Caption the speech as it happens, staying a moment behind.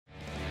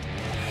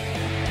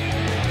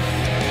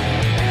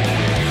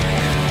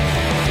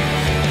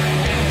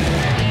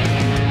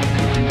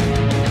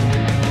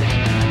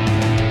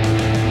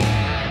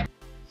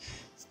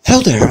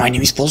Hello there, my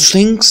name is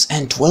PolishLynx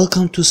and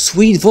welcome to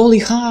Sweet Volley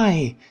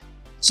High!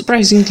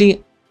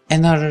 Surprisingly,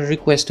 another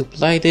request to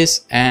play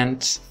this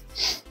and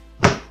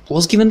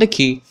was given the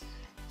key.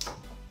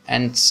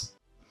 And,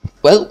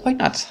 well, why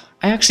not?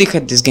 I actually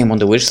had this game on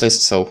the wishlist,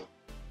 so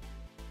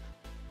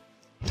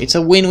it's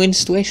a win-win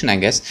situation, I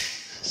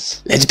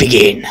guess. Let's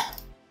begin!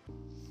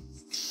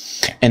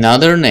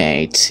 Another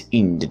night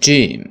in the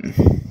gym.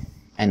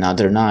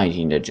 Another night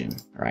in the gym,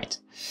 right.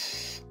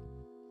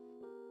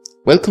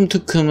 Welcome to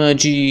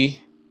Kumaji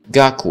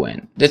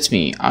Gakuen. That's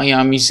me, Aya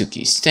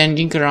Mizuki,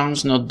 standing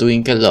around not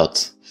doing a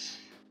lot.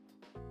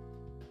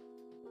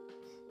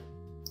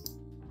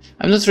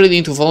 I'm not really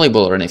into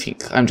volleyball or anything,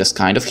 I'm just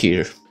kind of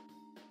here.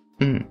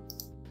 No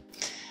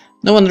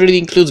one really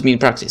includes me in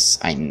practice,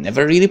 I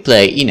never really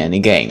play in any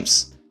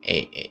games.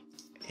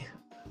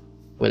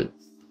 Well,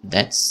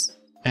 that's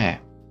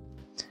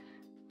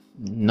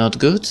not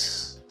good.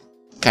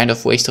 Kind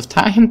of waste of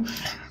time.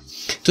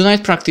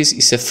 Tonight practice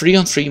is a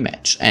 3-on-3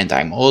 match, and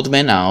I'm odd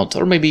man out,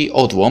 or maybe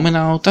odd woman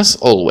out, as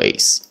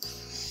always.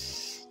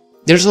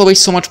 There's always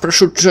so much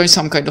pressure to join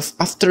some kind of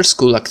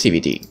after-school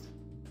activity.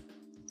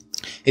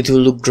 It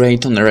will look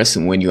great on a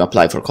resume when you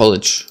apply for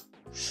college.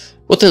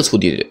 What else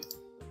would you do?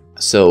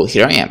 So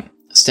here I am,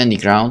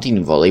 standing around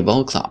in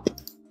volleyball club.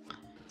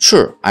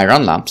 Sure, I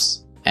run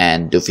laps,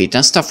 and do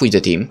fitness stuff with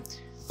the team,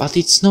 but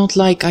it's not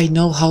like I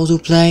know how to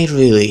play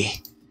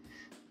really.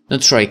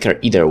 Not sure I care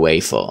either way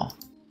for.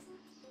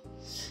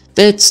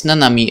 That's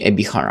Nanami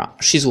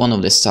Ebihara, she's one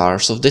of the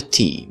stars of the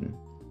team.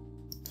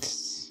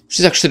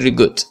 She's actually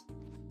good.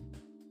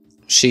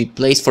 She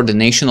plays for the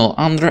national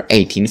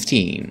under-18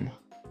 team.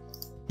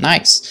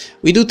 Nice,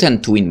 we do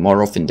tend to win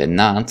more often than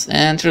not,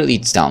 and really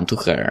it's down to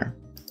her.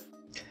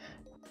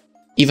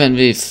 Even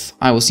if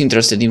I was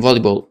interested in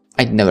volleyball,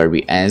 I'd never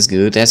be as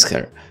good as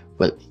her.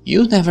 Well,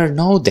 you never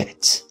know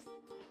that.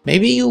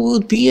 Maybe you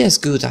would be as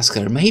good as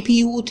her, maybe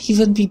you would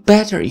even be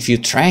better if you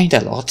trained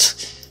a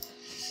lot.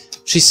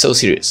 She's so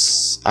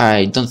serious,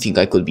 I don't think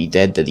I could be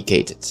that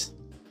dedicated.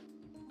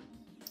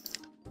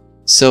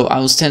 So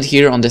I'll stand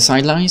here on the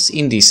sidelines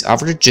in this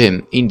average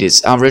gym, in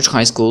this average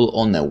high school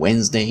on a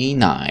Wednesday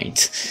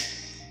night.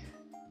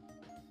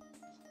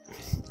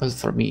 Well,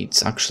 for me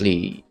it's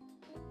actually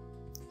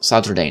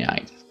Saturday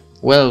night.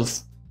 Well,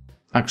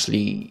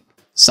 actually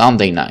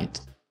Sunday night.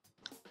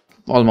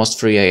 Almost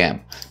 3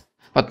 AM.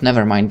 But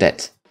never mind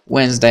that.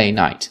 Wednesday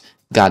night.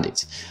 Got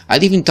it. I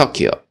live in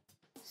Tokyo.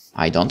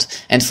 I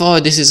don't. And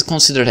for this is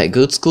considered a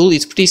good school,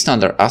 it's pretty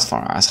standard as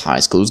far as high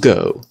schools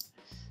go.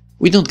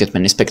 We don't get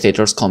many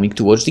spectators coming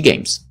to watch the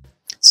games.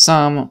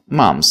 Some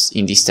moms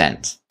in the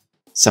stand.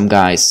 Some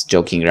guys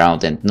joking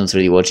around and not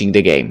really watching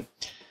the game.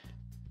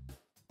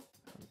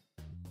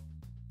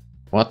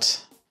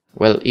 What?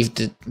 Well,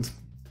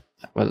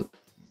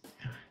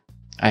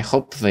 I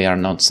hope they are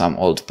not some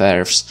old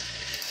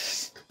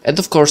pervs. And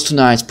of course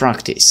tonight's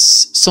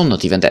practice, so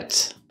not even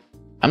that.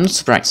 I'm not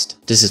surprised,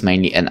 this is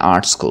mainly an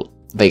art school.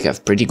 They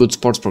have pretty good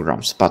sports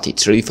programs, but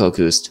it's really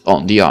focused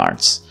on the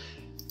arts.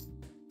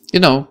 You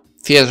know,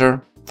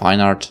 theater, fine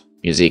art,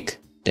 music,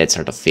 that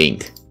sort of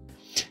thing.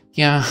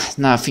 Yeah,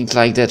 nothing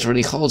like that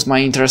really holds my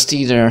interest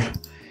either.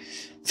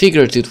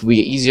 Figured it would be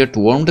easier to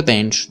warm the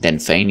bench than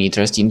feign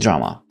interest in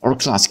drama or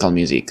classical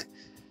music.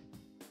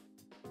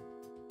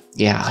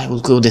 Yeah, I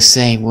would go the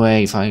same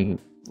way if I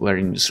were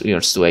in your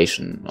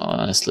situation,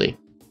 honestly.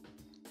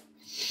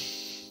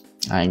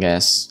 I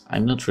guess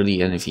I'm not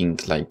really anything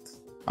like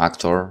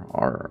actor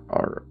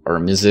or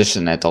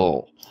musician at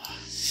all.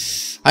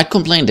 I'd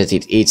complain that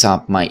it eats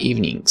up my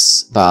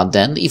evenings, but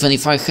then even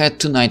if I had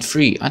tonight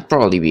free, I'd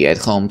probably be at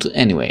home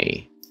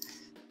anyway.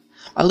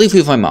 I live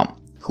with my mom,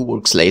 who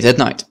works late at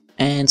night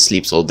and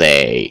sleeps all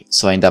day,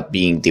 so I end up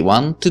being the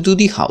one to do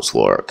the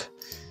housework.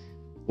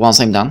 Once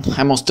I'm done,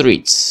 I must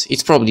read.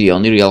 It's probably the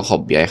only real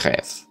hobby I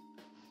have.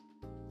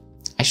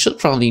 I should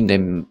probably in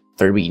the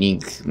very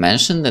beginning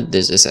mention that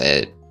this is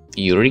a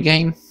Yuri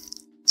game,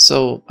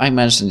 so I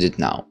mentioned it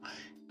now,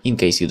 in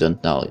case you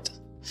don't know it.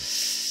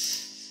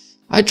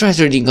 I tried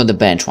reading on the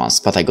bench once,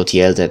 but I got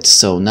yelled at,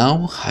 so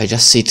now I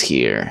just sit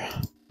here.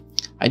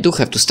 I do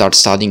have to start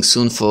studying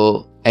soon,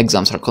 for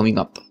exams are coming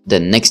up.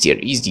 Then next year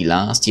is the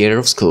last year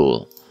of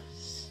school.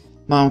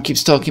 Mom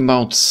keeps talking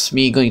about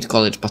me going to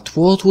college, but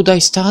what would I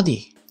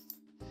study?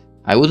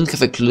 I wouldn't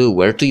have a clue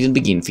where to even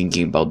begin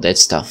thinking about that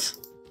stuff.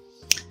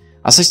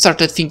 As I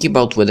started thinking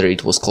about whether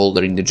it was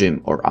colder in the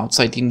gym or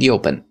outside in the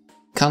open,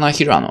 Kana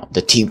Hirano,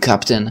 the team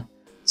captain,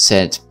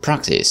 said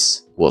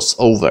practice was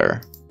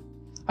over.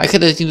 I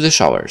headed into the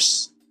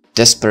showers,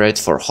 desperate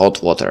for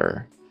hot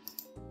water.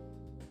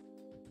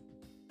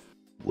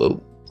 Whoa.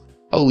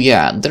 Oh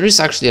yeah, there is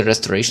actually a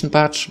restoration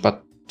patch,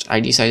 but I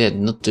decided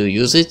not to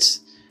use it,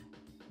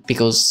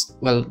 because,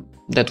 well,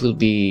 that will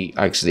be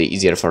actually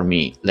easier for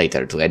me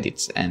later to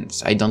edit, and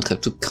I don't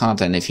have to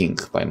cut anything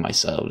by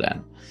myself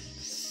then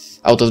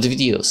out of the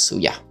videos, so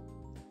yeah.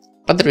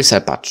 But there is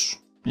a patch,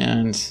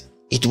 and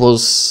it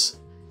was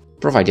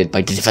provided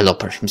by the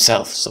developer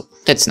himself, so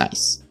that's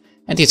nice.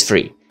 And it's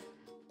free.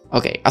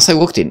 Okay, as I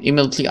walked in,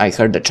 immediately I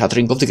heard the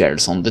chattering of the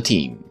girls on the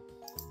team.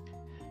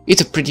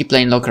 It's a pretty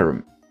plain locker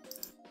room.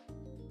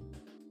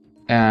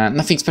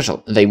 Nothing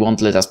special. They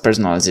won't let us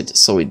personalize it,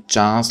 so it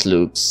just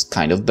looks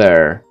kind of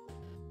bare.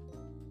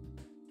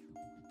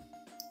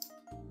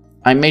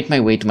 I made my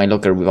way to my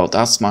locker without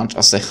as much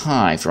as a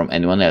hi from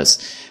anyone else.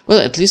 Well,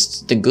 at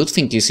least the good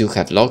thing is you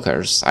have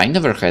lockers. I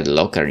never had a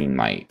locker in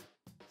my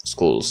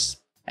schools.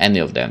 Any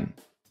of them.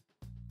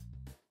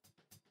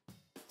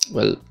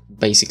 Well,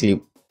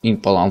 basically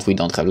in Poland we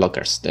don't have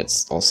lockers.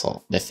 That's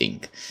also the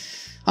thing.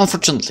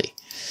 Unfortunately.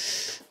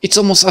 It's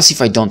almost as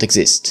if I don't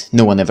exist.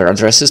 No one ever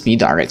addresses me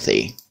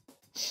directly.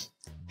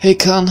 Hey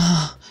Con,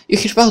 you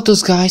hear about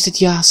those guys at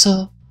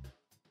Yasuo?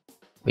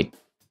 Wait.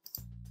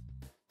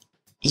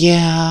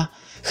 Yeah,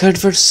 heard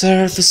their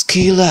serve is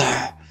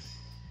killer.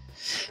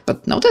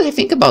 But now that I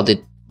think about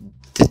it,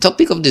 the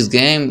topic of this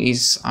game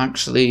is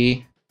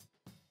actually,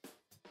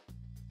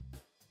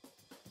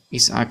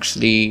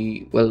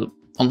 well,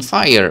 on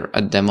fire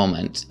at the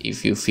moment.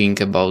 If you think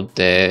about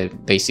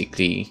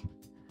basically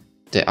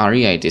the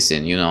area it is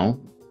in, you know,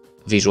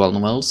 visual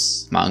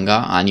novels,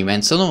 manga, anime,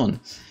 and so on.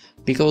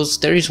 Because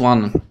there is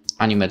one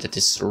anime that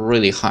is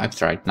really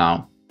hyped right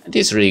now. It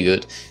is really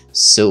good.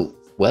 So,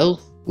 well,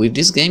 with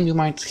this game you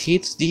might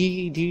hit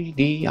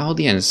the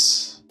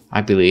audience,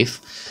 I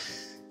believe.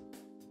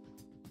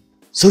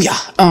 So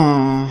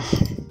yeah,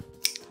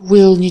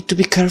 we'll need to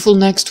be careful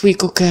next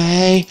week,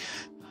 okay?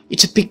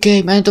 It's a big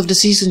game, end of the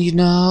season, you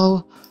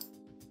know.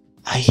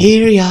 I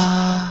hear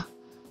ya.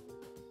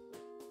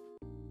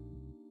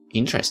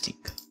 Interesting.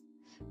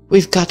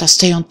 We've gotta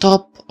stay on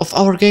top of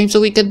our game so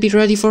we can be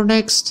ready for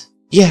next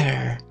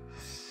year.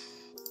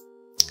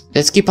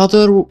 Let's keep our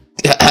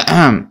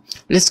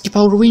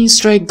win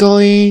streak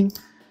going.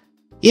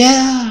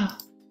 Yeah.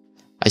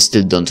 I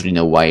still don't really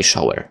know why I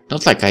shower.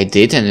 Not like I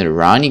did any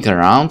running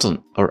around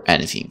or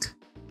anything.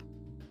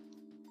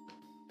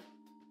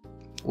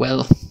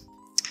 Well,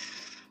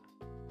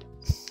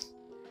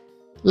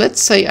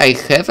 let's say I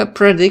have a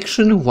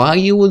prediction why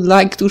you would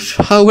like to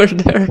shower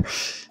there.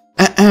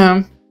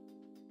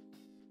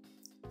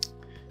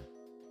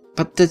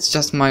 But that's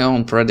just my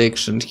own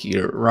prediction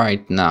here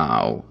right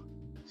now.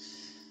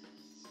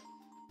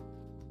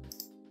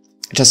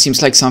 It just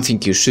seems like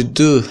something you should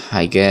do,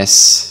 I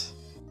guess.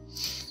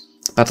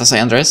 But as I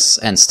undress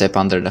and step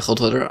under the hot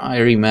water, I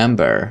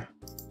remember.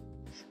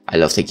 I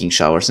love taking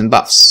showers and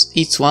baths.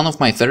 It's one of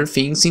my favorite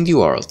things in the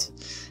world.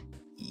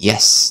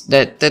 Yes,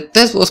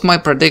 that was my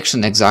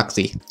prediction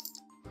exactly.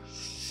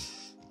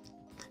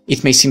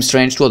 It may seem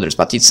strange to others,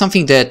 but it's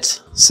something that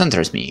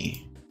centers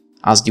me.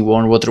 As the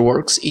warm water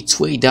works its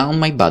way down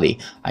my body,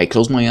 I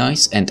close my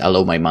eyes and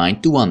allow my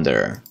mind to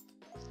wander.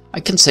 I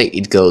can't say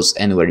it goes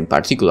anywhere in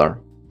particular,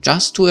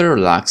 just to a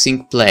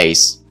relaxing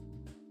place.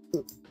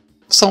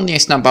 Suddenly I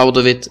snap out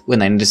of it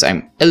when I notice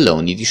I'm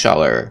alone in the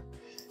shower.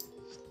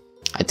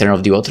 I turn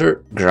off the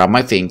water, grab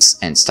my things,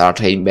 and start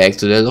heading back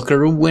to the locker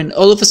room when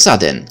all of a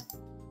sudden...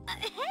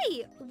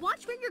 Hey!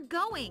 Watch where you're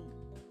going!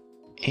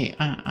 Hey,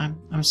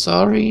 I'm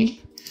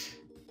sorry.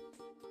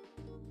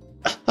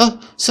 Oh,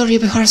 sorry,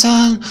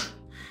 Behar-san.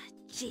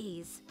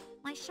 Jeez,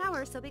 my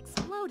shower soap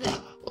exploded.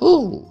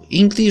 Oh,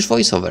 English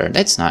voiceover,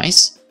 that's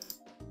nice.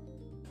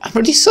 I'm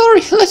really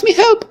sorry, let me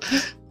help.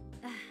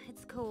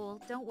 It's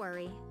cool, don't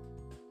worry.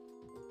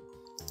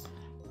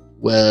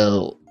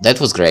 Well, that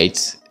was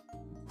great.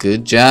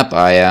 Good job,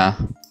 Aya.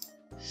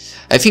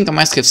 I think I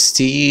must have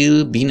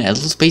still been a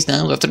little spaced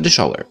out after the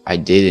shower. I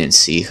didn't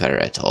see her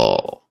at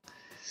all.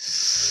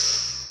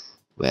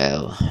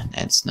 Well,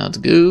 that's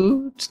not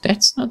good.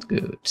 That's not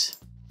good.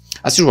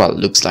 As usual,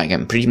 looks like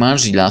I'm pretty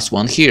much the last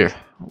one here.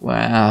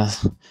 Well,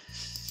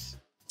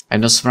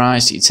 I'm not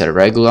surprised, it's a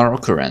regular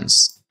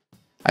occurrence.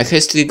 I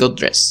hastily got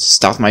dressed,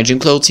 stuffed my gym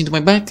clothes into my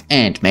bag,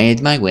 and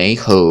made my way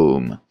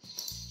home.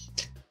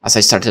 As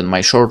I started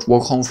my short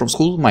walk home from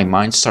school, my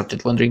mind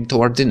started wandering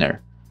toward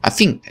dinner. I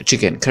think a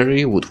chicken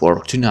curry would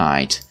work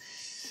tonight.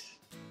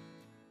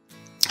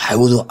 I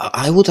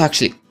would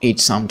actually eat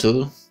some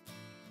too,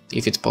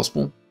 if it's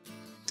possible.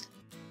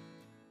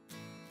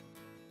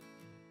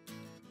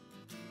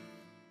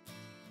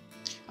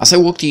 As I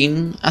walked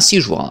in, as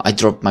usual, I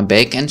dropped my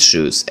bag and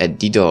shoes at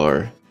the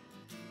door.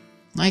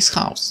 Nice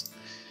house.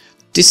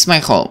 This is my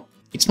home.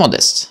 It's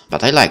modest,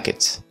 but I like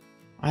it.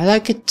 I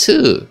like it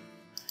too.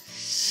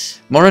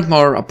 More and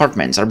more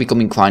apartments are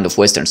becoming kind of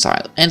Western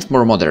style and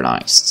more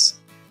modernized.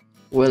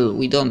 Well,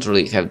 we don't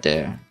really have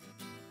the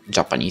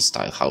Japanese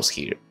style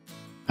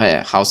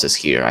houses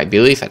here, I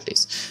believe at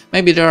least.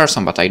 Maybe there are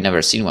some, but I've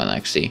never seen one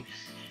actually.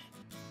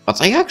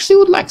 But I actually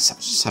would like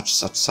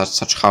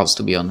such house,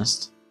 to be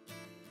honest.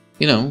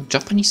 You know,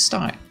 Japanese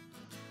style.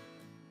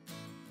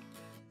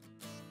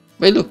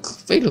 They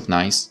look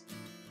nice.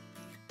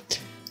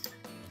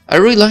 I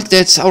really like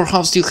that our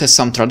house still has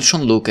some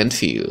traditional look and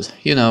feel,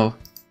 you know.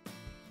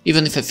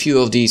 Even if a few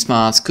of these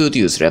mats could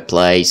use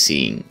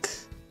replacing.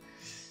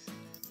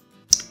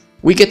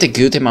 We get a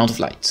good amount of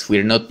light,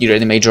 we're not near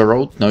any major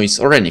road, noise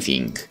or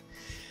anything.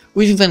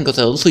 We've even got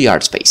a little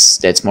yard space,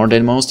 that's more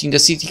than most in the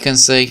city can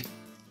say.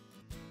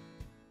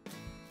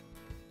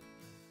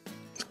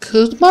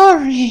 Good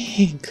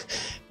morning!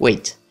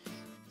 Wait,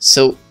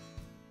 So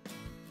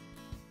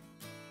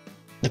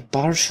the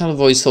partial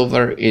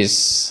voiceover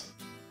is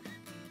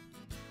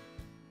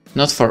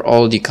not for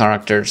all the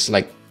characters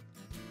like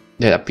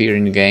that appear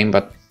in the game,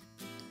 but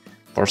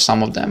for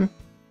some of them.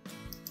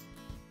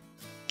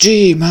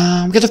 Gee,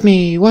 Mom, get off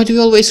me! Why do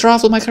you always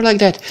ruffle my hair like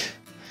that?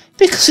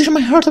 Because you're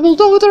my heartable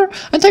daughter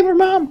and I'm your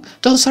mom.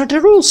 Those are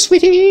the rules,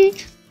 sweetie.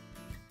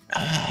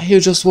 You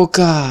just woke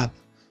up.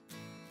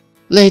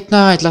 Late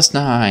night last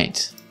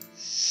night.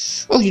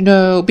 Oh, you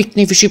know, big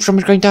navy ship from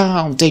going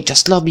down. They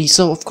just love me,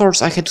 so of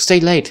course I had to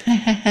stay late.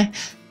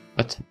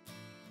 What?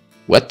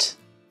 What?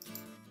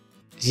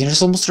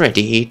 Dinner's almost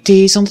ready.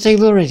 Tea's on the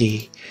table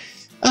already.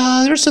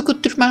 Oh, you're so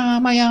good to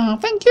Mom, Aya.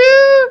 Thank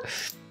you.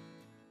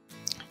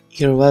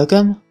 You're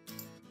welcome.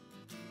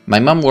 My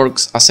mom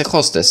works as a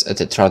hostess at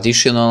a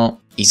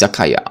traditional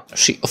izakaya.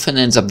 She often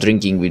ends up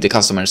drinking with the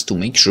customers to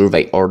make sure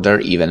they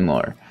order even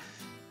more.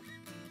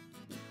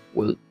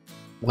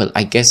 Well,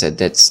 I guess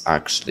that's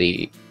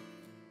actually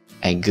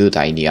a good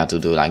idea to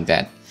do like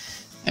that.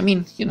 I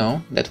mean, you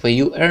know, that way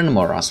you earn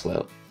more as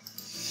well.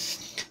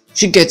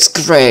 She gets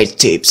great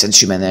tips and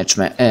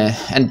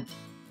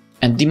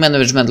and the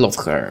management love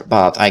her,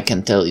 but I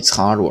can tell it's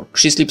hard work.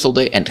 She sleeps all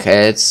day and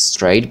heads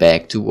straight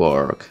back to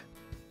work.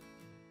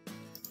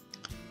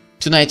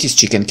 Tonight is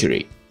chicken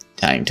curry.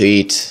 Time to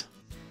eat.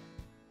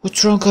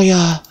 What's wrong,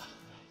 Aya?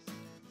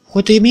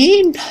 What do you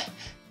mean?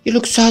 You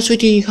look sad,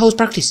 sweetie. How's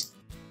practice?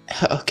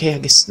 Okay, I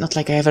guess not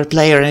like I ever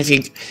play or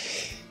anything.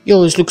 You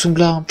always look so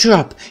glum. Cheer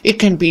up. It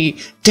can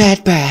be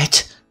that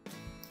bad.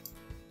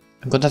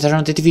 I'm gonna turn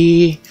on the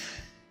TV.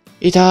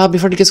 Eat up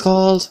before it gets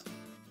cold.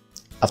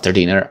 After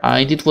dinner,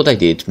 I did what I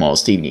did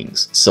most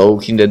evenings.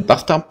 Soak in the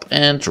bathtub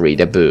and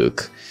read a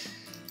book.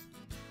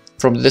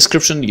 From the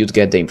description, you'd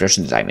get the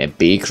impression that I'm a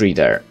big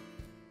reader.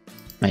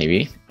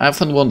 Maybe. I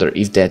often wonder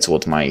if that's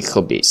what my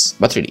hobby is.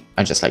 But really,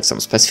 I just like some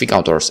specific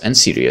authors and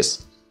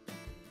series.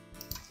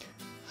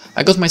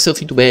 I got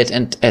myself into bed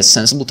at a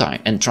sensible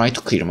time and tried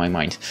to clear my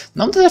mind.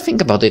 Now that I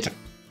think about it,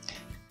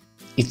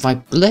 if I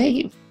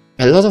play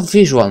a lot of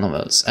visual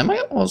novels, am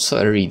I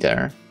also a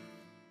reader?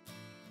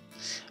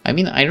 I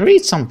mean, I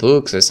read some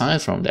books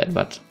aside from that,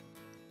 but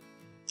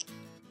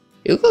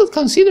you could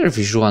consider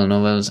visual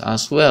novels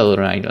as well,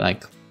 right?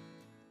 Like,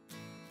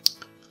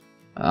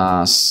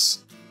 as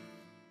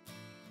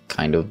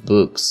kind of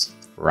books,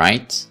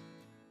 right?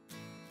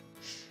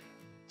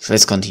 So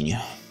let's continue.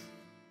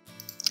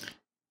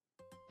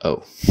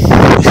 Oh,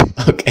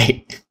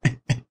 okay.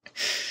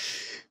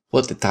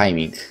 What the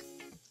timing.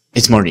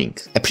 It's morning,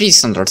 a pretty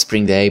standard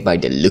spring day by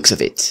the looks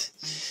of it.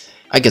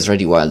 I get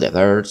ready while the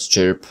birds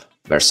chirp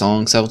their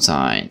songs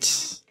outside.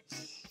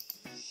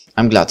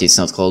 I'm glad it's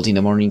not cold in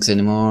the mornings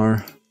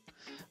anymore.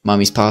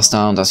 Mom is passed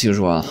out as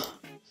usual.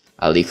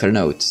 I'll leave her a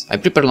note. I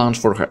prepare lunch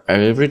for her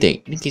every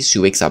day in case she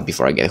wakes up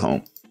before I get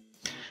home.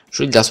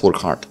 She does work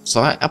hard,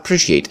 so I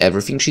appreciate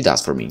everything she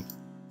does for me.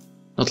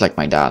 Not like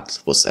my dad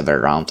was ever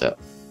around to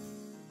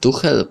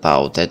help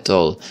out at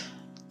all.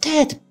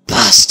 That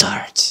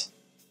bastard!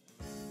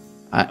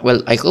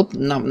 Well, I hope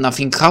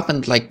nothing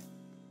happened, like,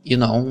 you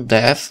know,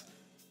 death,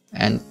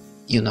 and,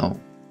 you know,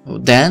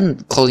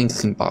 then calling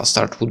him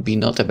bastard would be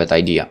not a bad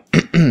idea.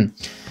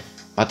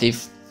 But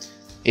if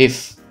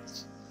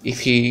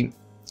he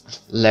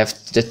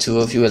left the two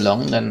of you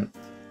alone, then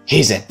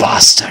he's a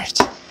bastard.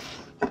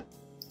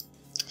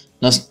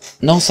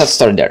 No such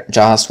story there,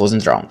 just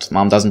wasn't around.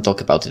 Mom doesn't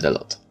talk about it a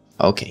lot.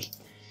 Okay.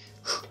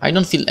 I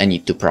don't feel any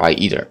need to pry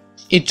either.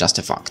 It's just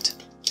a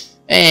fact.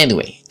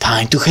 Anyway,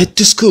 time to head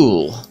to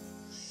school.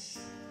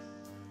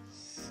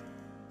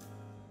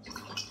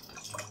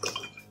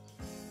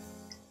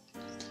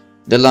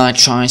 The light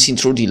shines in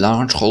through the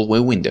large hallway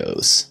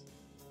windows.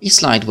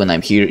 It's light when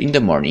I'm here in the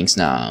mornings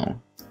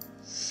now.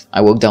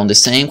 I walk down the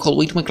same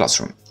hallway to my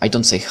classroom. I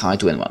don't say hi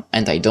to anyone,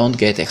 and I don't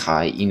get a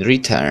hi in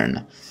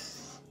return.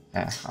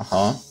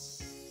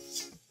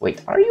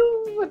 Wait, are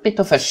you a bit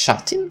of a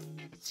shut-in?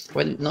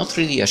 Well, not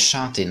really a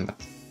shut-in,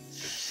 but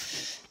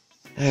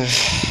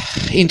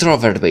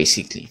introvert,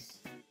 basically.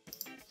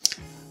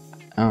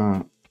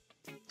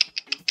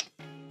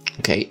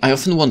 Okay, I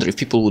often wonder if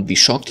people would be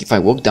shocked if I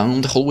walk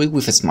down the hallway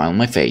with a smile on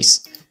my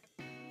face.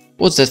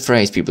 What's that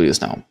phrase people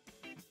use now?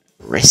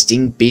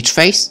 Resting bitch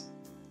face?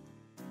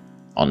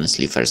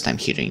 Honestly, first time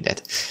hearing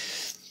that.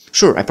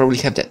 Sure, I probably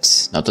have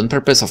that. Not on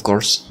purpose, of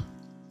course.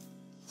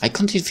 I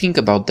continue to think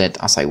about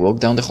that as I walk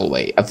down the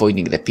hallway,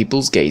 avoiding the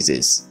people's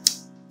gazes.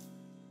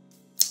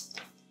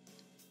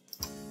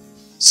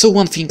 So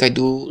one thing I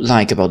do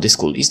like about this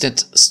school is that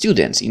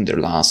students in their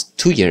last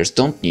 2 years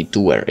don't need to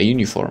wear a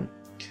uniform.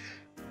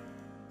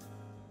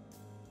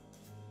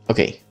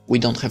 Okay, we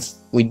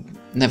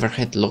never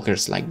had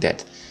lockers like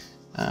that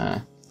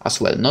as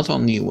well, not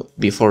only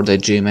before the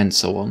gym and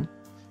so on,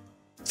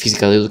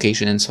 physical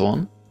education and so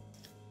on,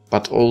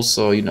 but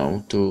also, you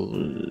know, to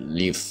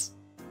leave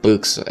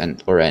books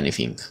or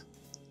anything.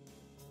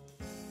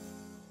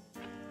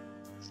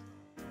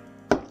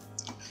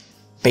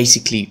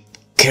 Basically,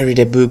 carry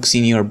the books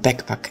in your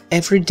backpack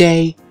every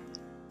day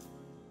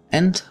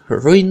and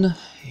ruin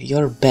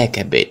your back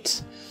a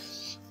bit.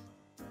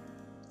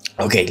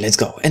 Okay, let's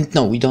go. And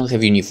no, we don't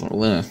have uniform.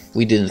 Well,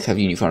 we didn't have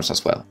uniforms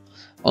as well.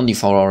 Only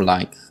for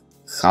like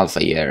half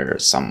a year,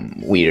 some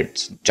weird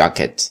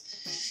jacket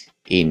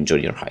in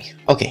junior high.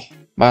 Okay,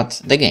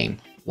 but the game.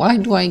 Why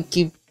do I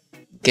keep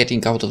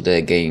getting out of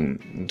the game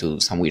into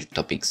some weird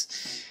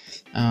topics?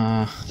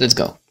 Let's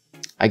go.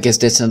 I guess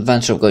that's an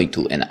advantage of going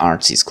to an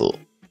artsy school.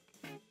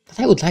 But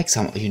I would like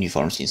some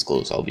uniforms in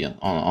schools,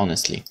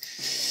 honestly.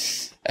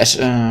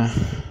 I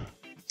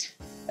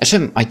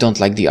don't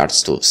like the art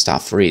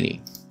stuff,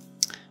 really.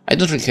 I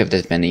don't really have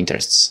that many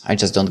interests. I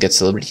just don't get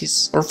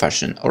celebrities, or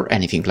fashion, or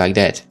anything like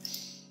that.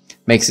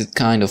 Makes it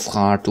kind of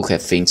hard to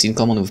have things in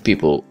common with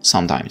people,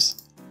 sometimes.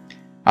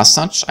 As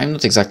such, I'm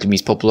not exactly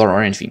Miss Popular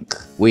or anything,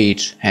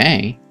 which,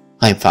 hey,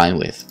 I'm fine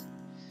with.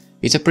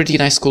 It's a pretty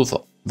nice school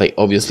though. They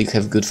obviously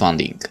have good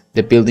funding,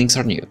 the buildings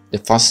are new, the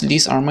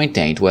facilities are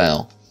maintained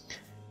well.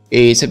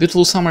 It's a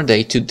beautiful summer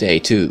day today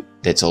too,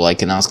 that's all I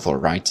can ask for,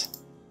 right?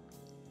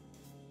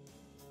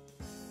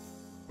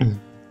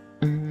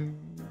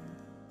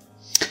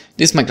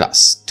 This is my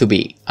class,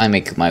 2B. I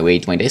make my way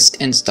to my desk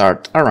and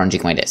start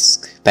arranging my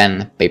desk.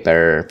 Pen,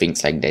 paper,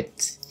 things like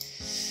that.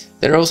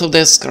 The rows of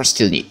desks are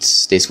still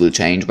neat, this will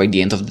change by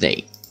the end of the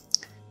day.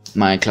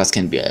 My class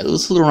can be a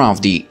little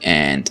rowdy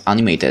and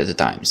animated at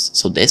times,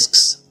 so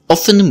desks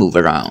often move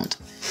around.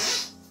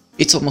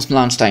 It's almost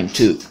lunchtime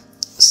too,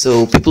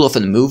 so people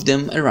often move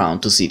them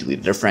around to sit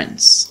with their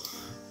friends.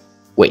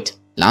 Wait,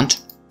 lunch?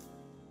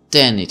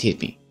 Then it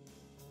hit me.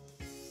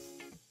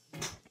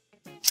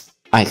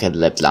 I had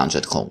left lunch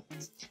at home.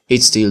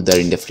 It's still there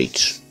in the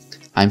fridge.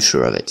 I'm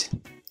sure of it.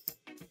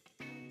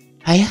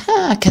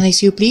 Hiya, can I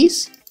see you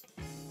please?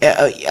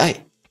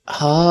 I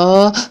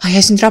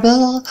has in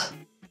trouble?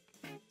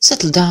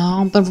 Settle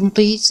down,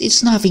 please,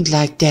 it's nothing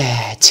like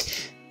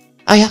that.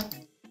 Aya?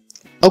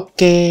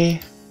 Okay.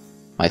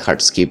 My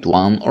heart skipped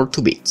 1 or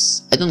 2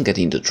 beats. I don't get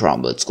into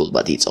trouble at school,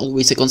 but it's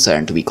always a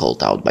concern to be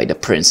called out by the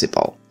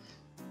principal.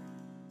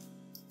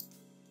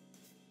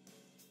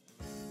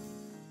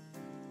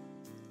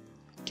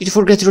 Did you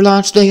forget your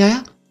lunch today,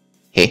 Aya?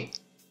 Hey.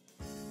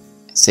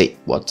 Say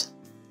what?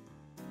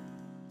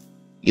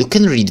 You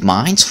can read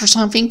minds or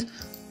something?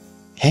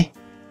 Hey?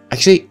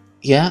 Actually,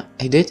 yeah,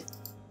 I did.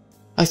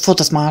 I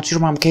thought as much. Your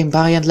mom came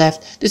by and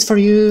left. This for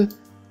you.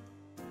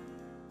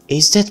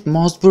 Is that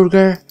Most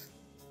Burger?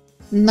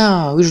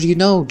 No, usually you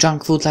know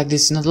junk food like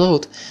this is not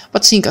allowed.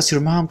 But seeing as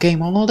your mom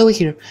came all the way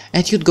here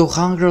and you'd go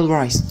hungry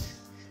otherwise.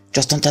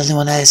 Just don't tell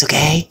anyone else,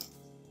 okay?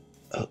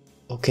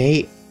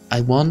 Okay,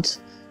 I won't.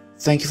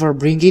 Thank you for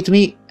bringing it to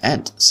me,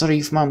 and sorry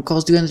if mom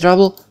caused you any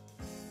trouble.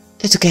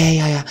 That's okay,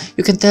 Aya.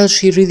 You can tell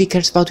she really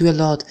cares about you a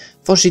lot,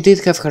 for she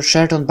did have her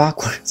shirt on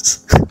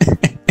backwards.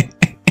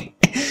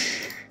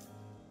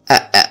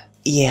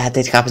 Yeah,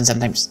 that happens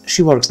sometimes.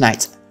 She works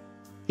nights.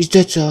 Is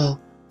that so?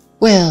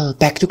 Well,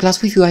 back to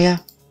class with you, Aya.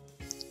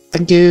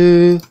 Thank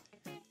you.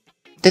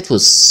 That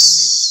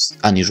was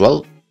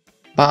unusual,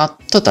 but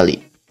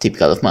totally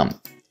typical of mom.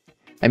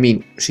 I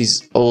mean,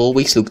 she's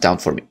always looked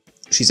out for me.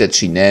 She said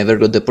she never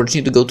got the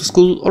opportunity to go to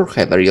school or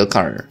have a real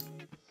career.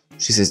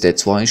 She says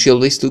that's why she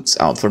always looks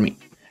out for me,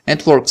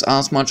 and works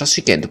as much as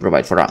she can to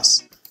provide for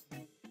us.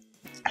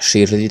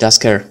 She really does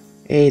care.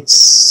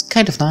 It's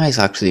kind of nice,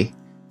 actually.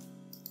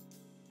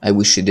 I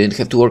wish she didn't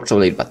have to work so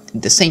late, but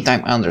at the same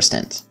time I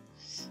understand.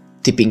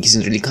 Tipping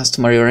isn't really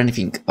customary or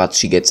anything, but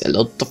she gets a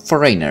lot of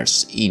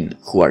foreigners in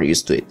who are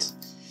used to it.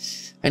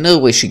 I know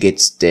why she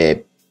gets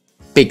the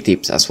big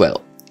tips as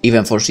well,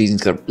 even though she's in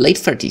her late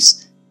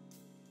 30s.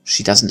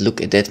 She doesn't look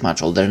that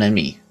much older than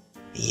me.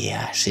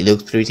 Yeah, she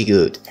looked pretty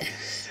good.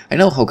 I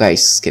know how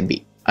guys can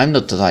be. I'm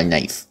not totally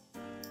naive.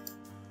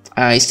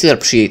 I still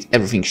appreciate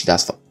everything she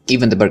does,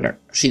 even the burger.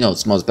 She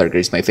knows Moss Burger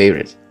is my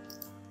favorite.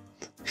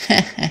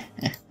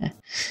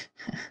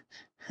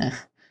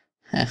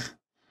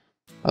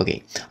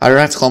 Okay, I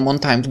arrived home on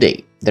time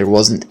today. There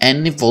wasn't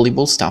any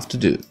volleyball stuff to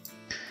do.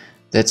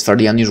 That's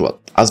fairly unusual,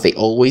 as they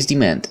always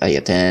demand I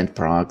attend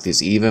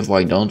practice even though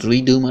I don't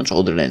really do much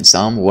other than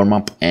some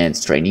warm-up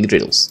and training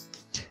drills.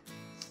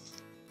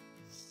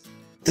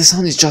 The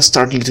sun is just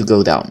starting to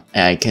go down,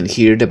 and I can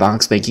hear the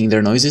bugs making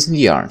their noises in the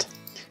yard.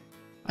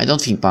 I don't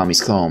think Mom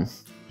is home.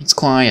 It's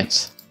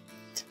quiet.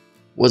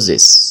 What's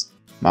this?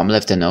 Mom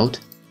left a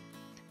note?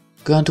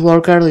 Going to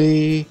work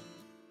early.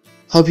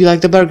 Hope you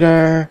like the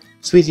burger.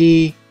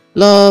 Sweetie.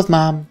 Love,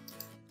 Mom.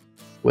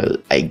 Well,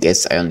 I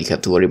guess I only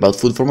have to worry about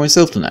food for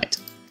myself tonight.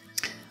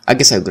 I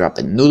guess I'll grab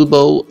a noodle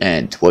bowl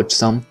and watch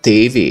some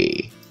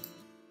TV.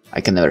 I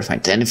can never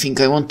find anything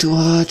I want to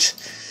watch.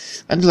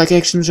 I don't like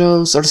action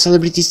shows or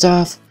celebrity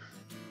stuff.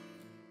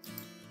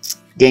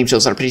 Game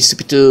shows are pretty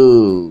stupid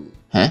too.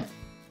 Huh?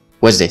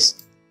 What's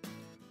this?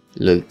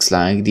 Looks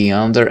like the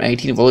under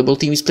 18 volleyball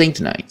team is playing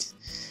tonight.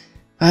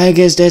 I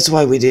guess that's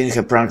why we didn't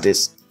have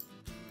practice.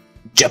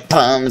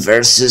 Japan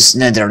versus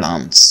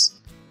Netherlands.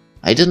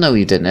 I don't know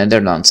if the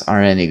Netherlands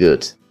are any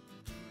good.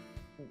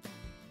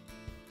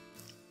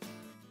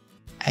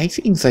 I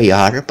think they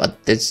are,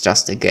 but that's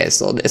just a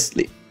guess,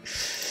 honestly.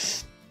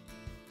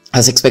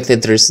 As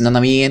expected, there's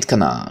Nanami and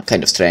Kana.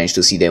 Kind of strange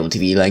to see them on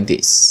TV like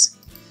this.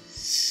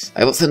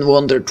 I've often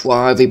wondered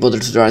why they bother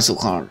to try so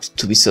hard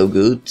to be so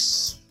good.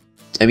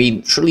 I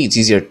mean, surely it's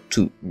easier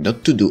to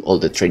not to do all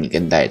the training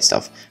and diet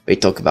stuff they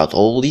talk about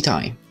all the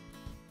time.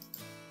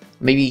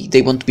 Maybe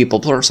they want to be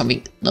popular or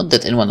something. Not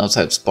that anyone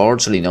outside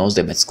sports really knows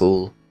them at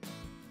school.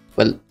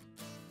 Well,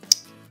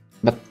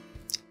 but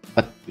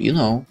you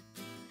know,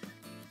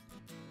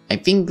 I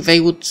think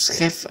they would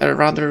have a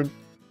rather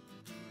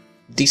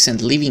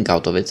decent living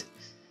out of it.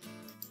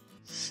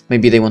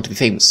 Maybe they want to be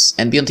famous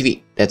and be on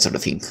TV, that sort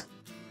of thing.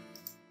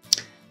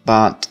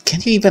 But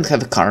can you even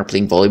have a car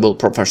playing volleyball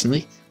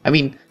professionally? I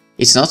mean,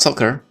 it's not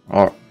soccer,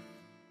 or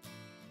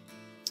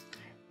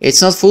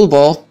it's not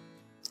football,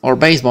 or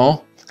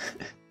baseball.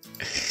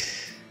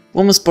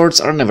 Women's sports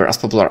are never as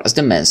popular as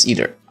the men's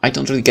either. I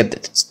don't really get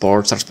that.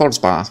 Sports are sports,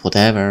 but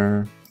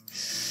whatever.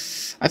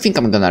 I think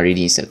I'm gonna read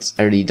instead.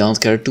 I really don't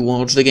care to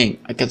watch the game.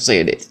 I can't say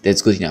I did.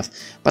 That's good enough.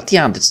 But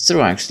yeah, that's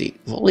true actually.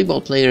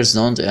 Volleyball players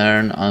don't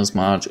earn as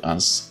much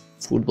as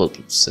football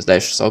 /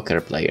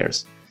 soccer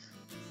players.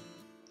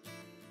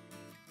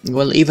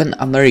 Well, even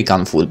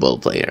American football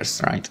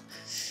players, right?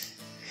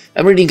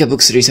 I'm reading a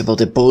book series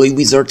about a boy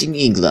wizard in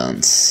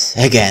England.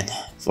 Again,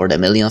 for the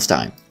millionth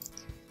time.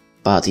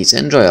 But it's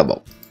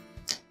enjoyable.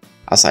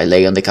 As I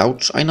lay on the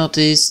couch, I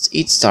noticed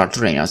it started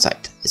to rain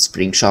outside. A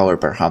spring shower,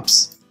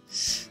 perhaps.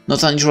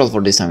 Not unusual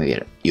for this time of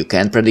year. You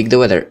can't predict the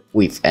weather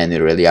with any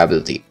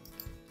reliability.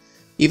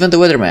 Even the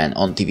weatherman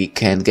on TV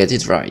can't get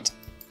it right.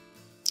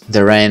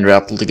 The rain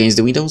rattled against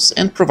the windows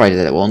and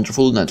provided a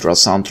wonderful natural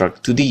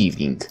soundtrack to the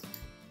evening.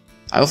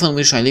 I often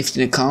wish I lived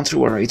in a country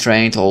where it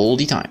rained all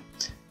the time.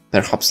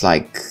 Perhaps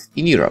like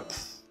in Europe.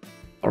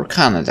 Or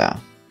Canada.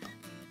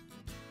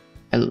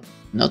 Well,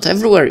 not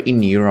everywhere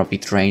in Europe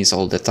it rains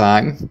all the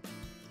time.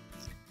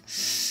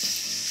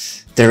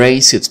 The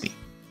rain suits me.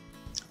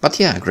 But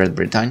yeah, Great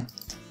Britain.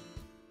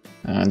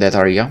 That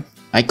area.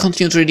 I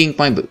continued reading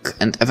my book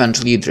and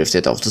eventually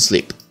drifted off to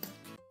sleep.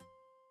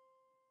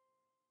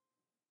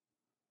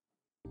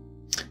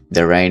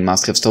 The rain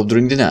must have stopped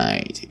during the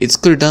night. It's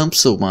cleared up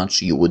so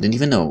much you wouldn't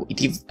even know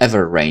it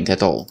ever rained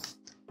at all.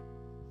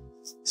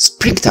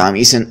 Springtime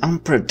is as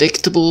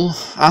unpredictable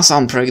as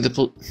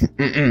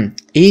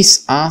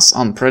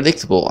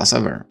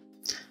ever.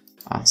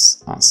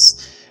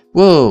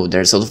 Whoa,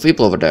 there's a lot of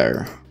people over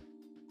there.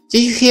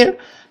 Did you hear?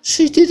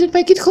 She didn't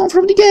make it home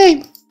from the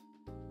game.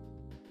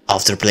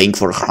 After playing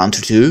for a round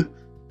or two?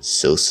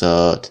 So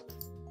sad.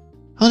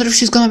 I wonder if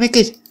she's gonna make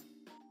it.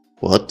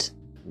 What?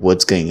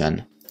 What's going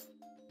on?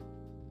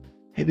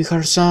 Maybe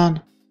her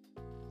son.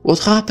 What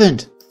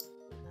happened?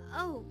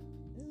 Oh,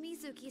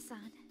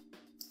 Mizuki-san.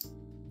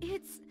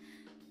 It's...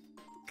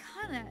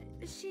 Kana,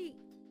 she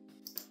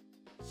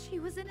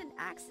was in an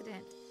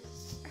accident.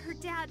 Her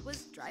dad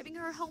was driving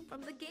her home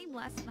from the game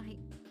last night.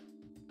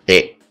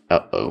 Hey,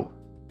 uh-oh.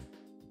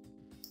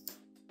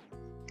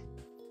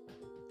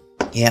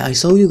 Yeah, I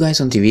saw you guys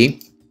on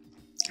TV,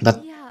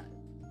 but... Yeah,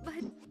 but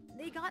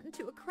they got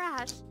into a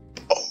crash.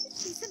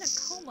 She's in a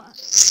coma.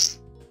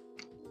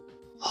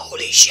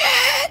 Holy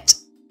shit!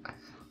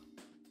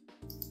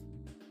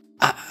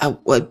 I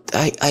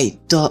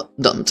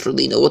don't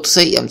really know what to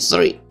say, I'm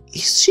sorry.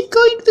 Is she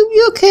going to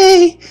be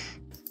okay?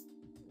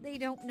 They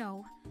don't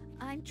know.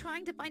 I'm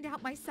trying to find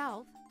out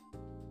myself.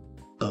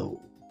 Oh.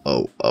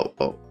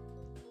 Uh-oh.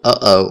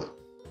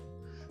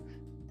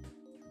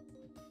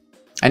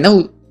 I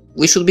know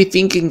we should be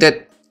thinking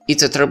that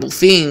it's a terrible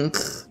thing,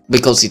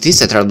 because it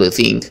is a terrible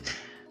thing,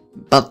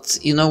 but,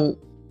 you know,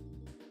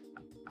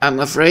 I'm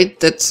afraid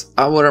that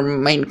our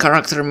main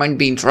character might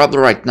be in trouble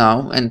right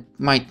now and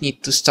might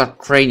need to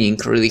start training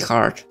really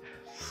hard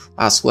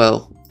as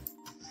well.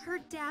 Her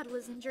dad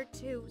was injured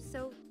too,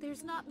 so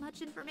there's not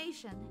much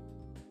information.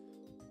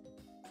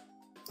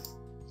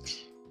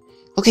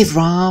 Okay,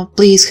 Ron,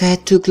 please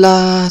head to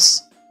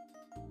class.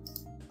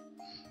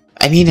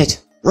 I mean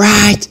it,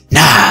 right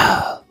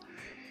now.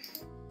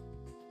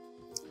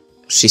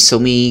 She's so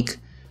meek.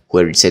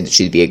 Whoever said that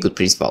she'd be a good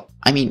principal.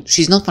 I mean,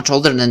 she's not much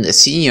older than the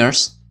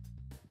seniors.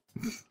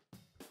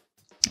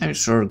 I'm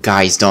sure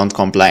guys don't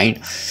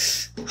complain.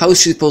 How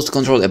is she supposed to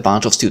control a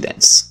bunch of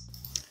students?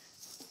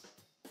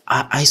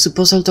 I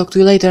suppose I'll talk to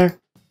you later.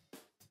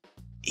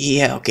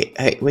 Yeah, okay.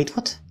 Hey, wait,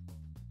 what?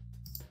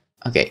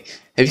 Okay,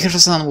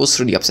 Heavy-Son was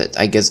really upset.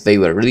 I guess they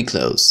were really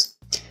close.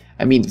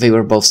 I mean, they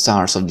were both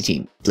stars of the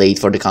team. Played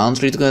for the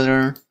country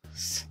together.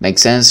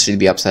 Makes sense, she'd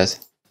be upset.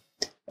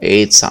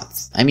 It's sad.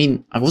 I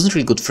mean, I wasn't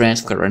really good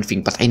friends with her or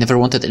anything, but I never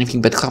wanted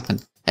anything bad to happen.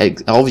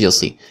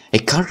 Obviously. A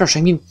car crash,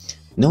 I mean,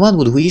 no one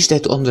would wish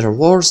that on their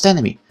worst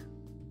enemy.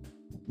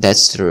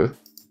 That's true.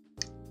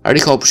 I really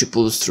hope she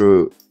pulls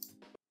through.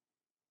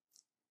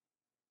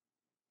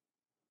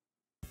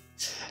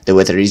 The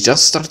weather is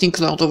just starting to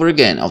cloud over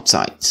again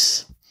outside.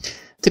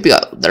 Typical,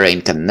 the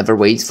rain can never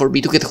wait for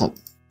me to get home.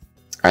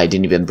 I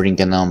didn't even bring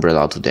an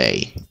umbrella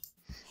today.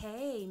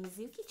 Hey,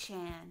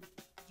 Mizuki-chan.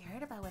 You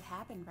heard about what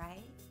happened,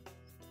 right?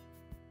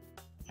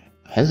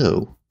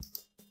 Hello.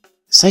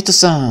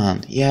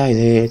 Saito-san. Yeah, I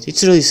did.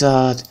 It's really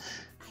sad.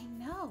 I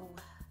know.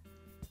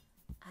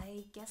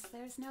 I guess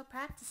there's no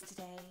practice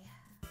today,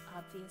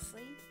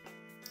 obviously.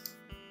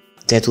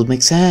 That would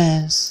make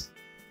sense.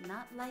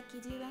 Not like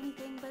you do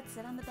anything but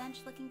sit on the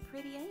bench looking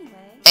pretty anyway.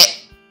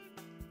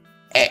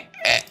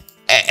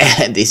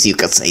 This is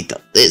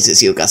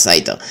Yuka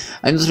Saito.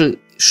 I'm not really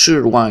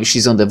sure why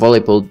she's on the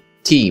volleyball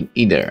team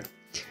either.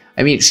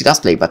 I mean, she does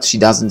play, but she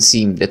doesn't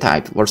seem the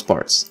type for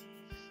sports.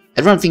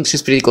 Everyone thinks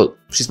she's pretty cool.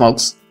 She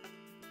smokes.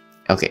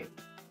 Okay.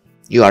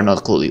 You are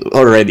not cool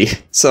already.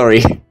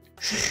 Sorry.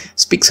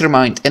 Speaks her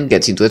mind and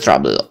gets into a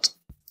trouble a lot.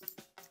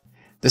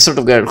 The sort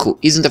of girl who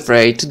isn't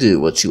afraid to do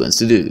what she wants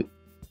to do.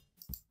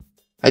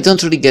 I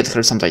don't really get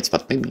her sometimes,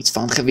 but maybe it's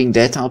fun having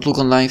that outlook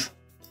on life.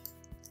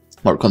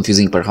 More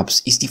confusing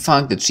perhaps is the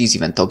fact that she's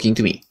even talking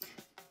to me.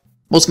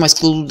 Most of my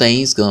school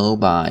days go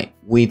by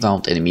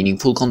without any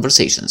meaningful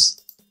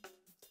conversations.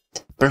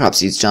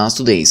 Perhaps it's just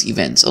today's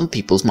events on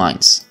people's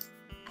minds.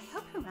 I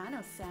hope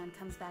Hirano-san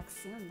comes back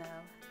soon,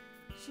 though.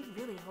 She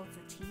really holds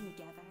her team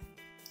together.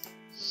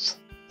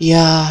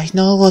 Yeah, I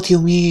know what you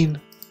mean.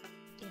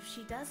 If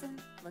she doesn't,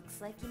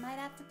 looks like you might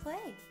have to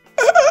play.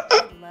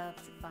 I'd love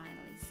to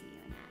finally see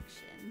you in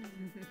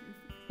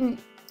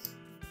action.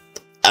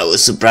 I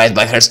was surprised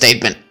by her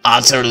statement,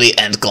 utterly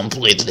and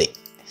completely.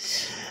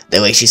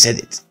 The way she said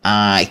it,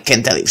 I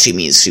can't tell if she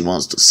means she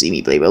wants to see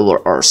me play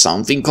well or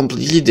something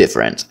completely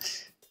different.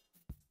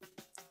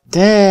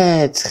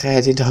 That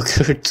hadn't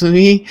occurred to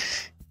me.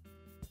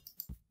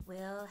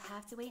 We'll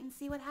have to wait and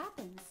see what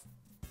happens.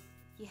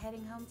 You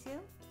heading home too?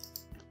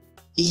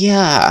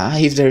 Yeah,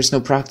 if there's no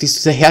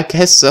practice today, I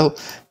guess so.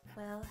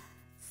 Well,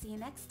 see you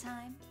next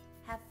time.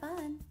 Have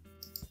fun.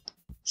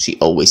 She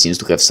always seems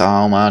to have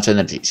so much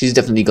energy. She's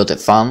definitely got a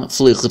fun,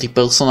 flirty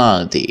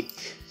personality.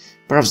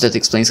 Perhaps that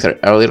explains her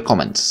earlier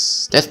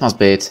comments. That must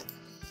be it.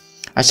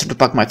 I start to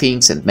pack my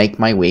things and make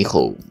my way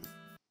home.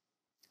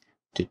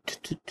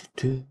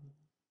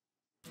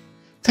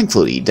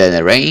 Thankfully,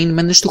 the rain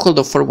managed to hold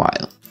off for a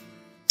while.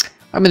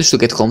 I managed to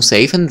get home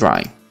safe and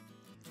dry.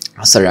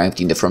 As I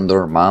arrived in the front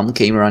door, Mom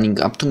came running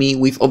up to me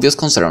with obvious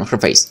concern on her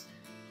face.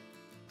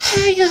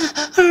 Hey,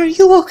 are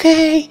you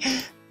okay?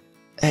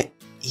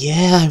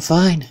 Yeah, I'm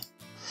fine.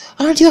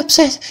 Aren't you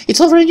upset?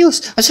 It's over the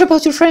news. I heard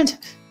about your friend.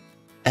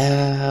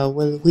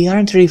 Well, we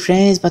aren't really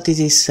friends, but it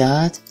is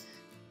sad.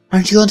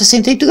 Aren't you on the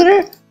same team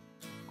together?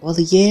 Well,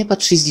 yeah,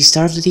 but she's the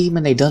star of the team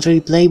and I don't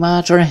really play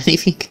much or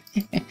anything.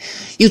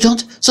 You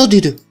don't? So do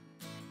you do?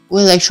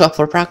 Well, I show up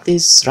for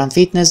practice, run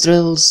fitness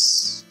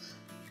drills.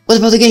 What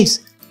about the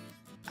games?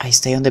 I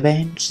stay on the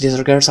bench, the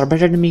other girls are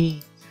better than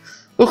me.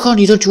 Well,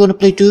 honey, don't you want to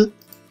play too?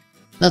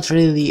 Not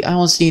really, I'm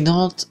honestly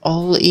not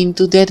all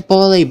into that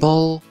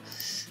volleyball.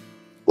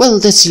 Well,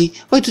 that's silly.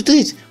 Why do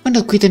it? Why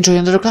not quit and join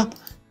another club?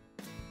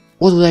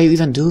 What would I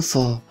even do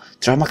for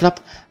drama club?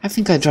 I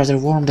think I'd rather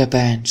warm the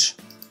bench.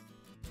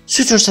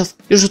 Suit yourself,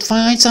 you should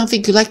find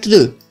something you like to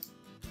do.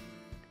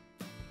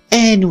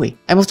 Anyway,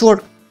 I'm off to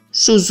work.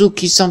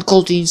 Suzuki-san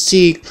called in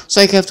sick,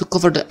 so I have to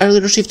cover the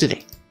earlier shift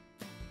today.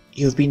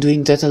 You've been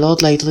doing that a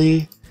lot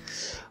lately.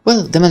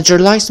 Well, the manager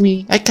likes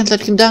me, I can't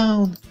let him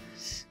down.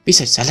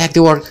 Besides, I like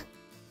the work.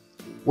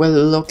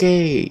 Well,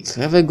 okay,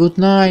 have a good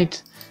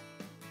night.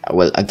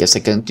 Well, I guess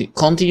I can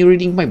continue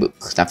reading my book,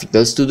 nothing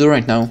else to do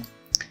right now.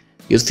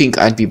 You'd think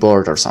I'd be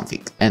bored or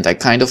something, and I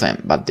kind of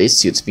am, but this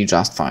suits me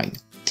just fine.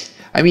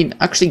 I mean,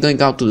 actually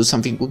going out to do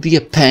something would be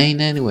a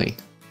pain anyway.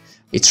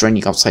 It's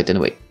raining outside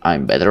anyway,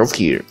 I'm better off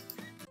here.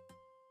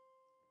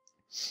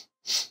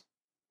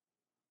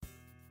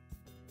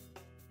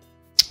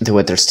 The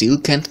weather still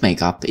can't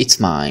make up its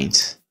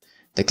mind.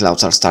 The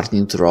clouds are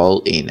starting to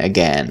roll in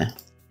again.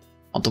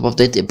 On top of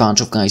that, a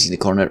bunch of guys in the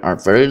corner are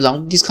very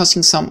loud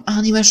discussing some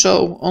anime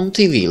show on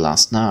TV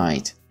last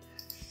night.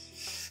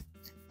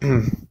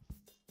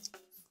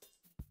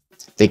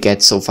 They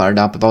get so fired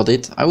up about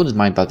it, I wouldn't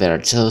mind, but they are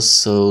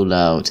just so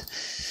loud.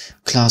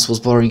 Class was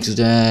boring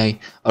today.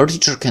 Our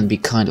teacher can be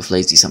kind of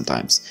lazy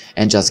sometimes,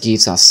 and just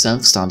gives us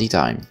self-study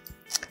time.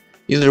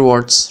 In other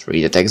words,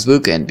 read a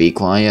textbook and be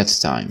quiet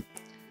time.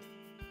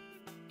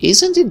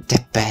 Isn't it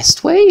the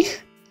best way?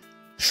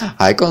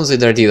 I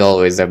considered it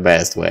always the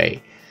best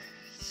way.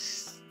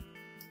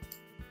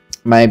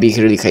 Maybe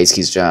he really hates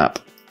his job.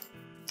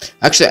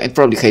 Actually, I'd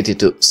probably hate it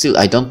too. Still,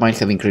 I don't mind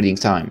having reading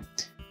time.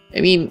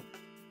 I mean,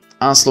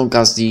 as long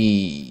as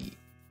the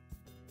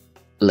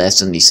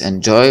lesson is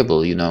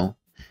enjoyable, you know.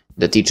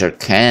 The teacher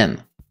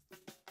can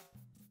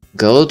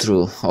go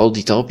through all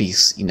the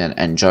topics in an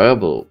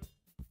enjoyable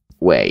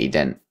way,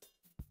 then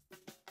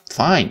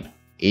fine,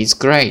 it's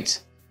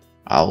great.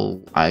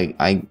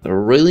 I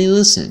really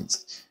listened.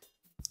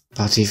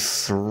 But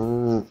if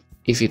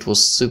it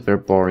was super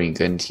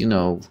boring and, you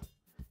know,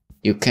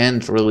 you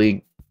can't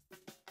really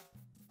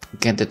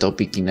get the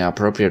topic in an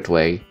appropriate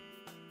way,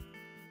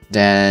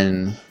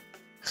 then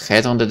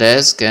head on the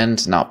desk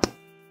and nope.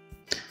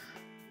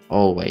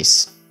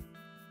 Always.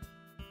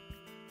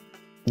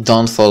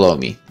 Don't follow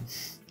me.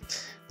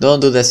 Don't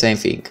do the same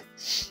thing.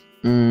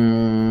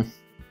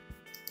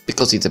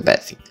 Because it's a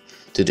bad thing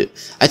to do.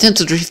 I tend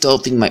to drift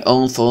off in my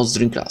own thoughts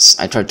during class.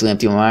 I try to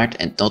empty my mind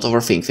and not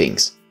overthink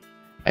things.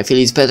 I feel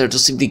it's better to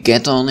simply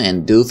get on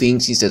and do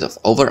things instead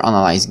of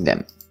overanalyzing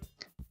them.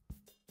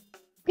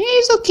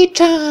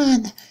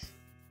 Mizuki-chan!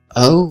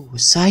 Oh,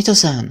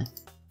 Saito-san.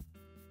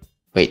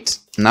 Wait,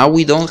 now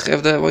we don't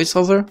have the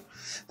voiceover?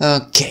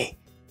 Okay.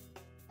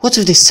 What's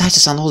with this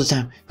Saito-san all the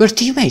time? We're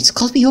teammates,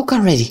 call me Yoka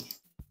already.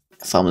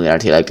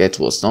 Familiarity like that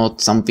was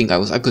not something I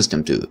was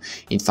accustomed to.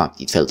 In fact,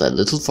 it felt a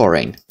little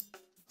foreign.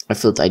 I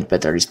felt I'd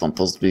better respond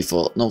positively,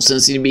 for no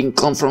sense in being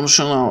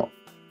confrontational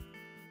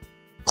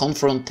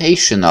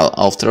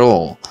after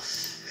all.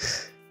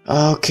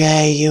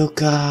 Okay,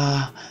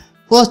 Yuka.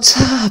 What's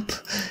up?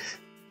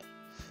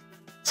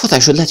 Thought I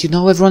should let you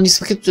know everyone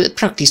is at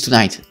practice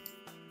tonight.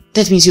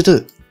 That means you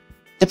too.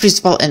 The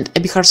principal and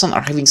Ebihara-san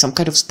are having some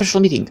kind of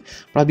special meeting,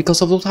 right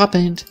because of what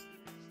happened.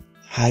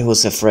 I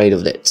was afraid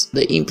of that.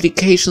 The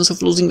implications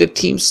of losing the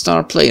team's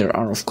star player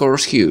are of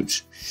course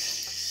huge.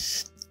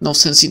 No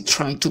sense in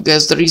trying to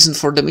guess the reason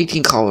for the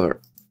meeting, however.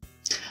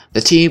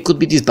 The team could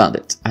be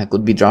disbanded. I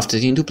could be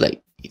drafted into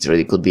play. It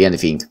really could be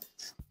anything.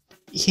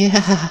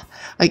 Yeah,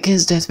 I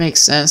guess that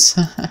makes sense.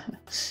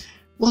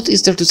 What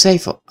is there to say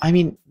for? I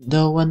mean,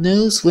 no one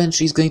knows when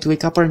she's going to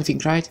wake up or anything,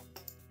 right?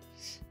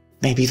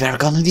 Maybe they're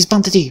gonna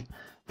disband the team.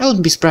 I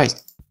wouldn't be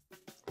surprised.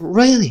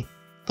 Really?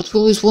 But we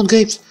always won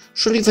games.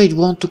 Surely they'd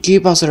want to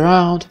keep us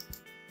around.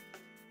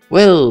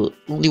 Well,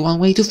 only one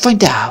way to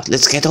find out.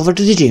 Let's get over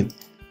to the gym.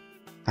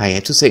 I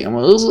have to say I'm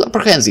a little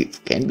apprehensive.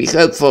 Can be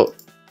helpful.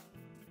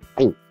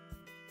 Oh.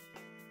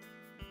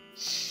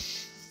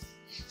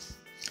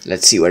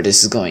 Let's see where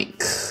this is going.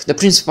 The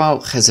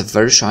principal has a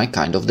very shy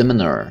kind of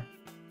demeanor.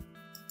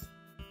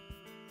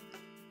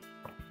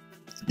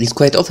 It's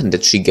quite often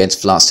that she gets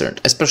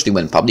flustered, especially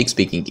when public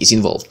speaking is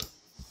involved.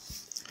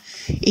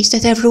 Is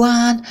that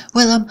everyone?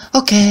 Well,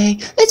 okay,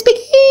 let's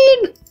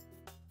begin!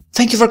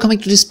 Thank you for coming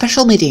to this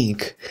special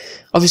meeting.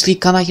 Obviously,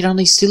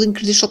 Kanahirano is still in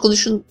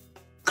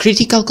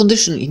critical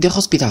condition in the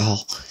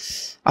hospital.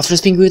 After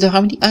speaking with her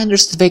family, I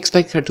understand they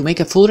expect her to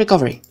make a full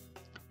recovery.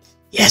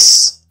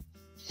 Yes!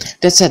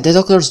 That said, the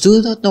doctors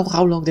do not know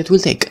how long that will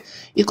take.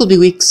 It could be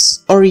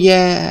weeks or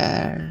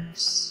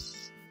years.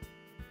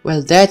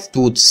 Well, that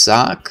would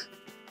suck.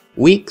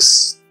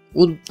 Weeks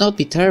would not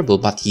be terrible,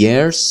 but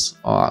years?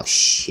 Oh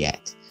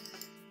shit.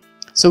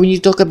 So we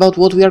need to talk about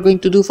what we are going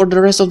to do for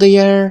the rest of the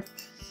year.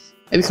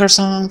 Maybe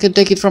Karsan can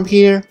take it from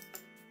here.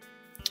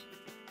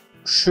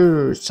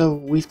 Sure, so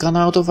we've gone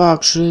out of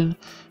action.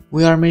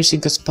 We are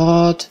missing a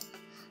spot.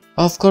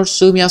 Of course,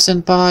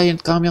 Sumiya-senpai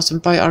and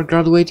Kamiya-senpai are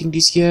graduating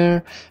this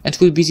year and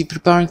will be busy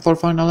preparing for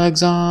final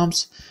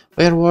exams.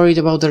 We are worried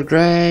about their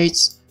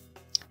grades.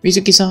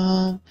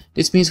 Mizuki-san,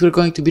 this means we're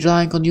going to be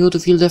relying on you to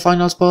fill the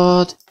final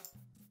spot.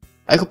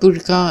 I hope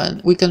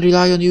we can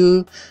rely on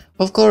you.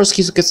 Of course,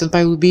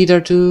 Kisuke-senpai will be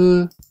there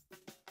too.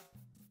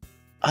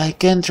 I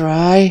can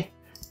try.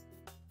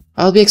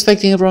 I'll be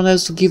expecting everyone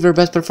else to give their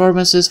best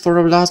performances for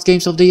our last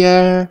games of the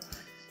year.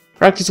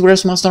 Practice will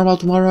resume as normal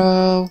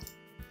tomorrow.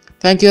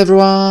 Thank you,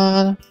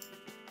 everyone.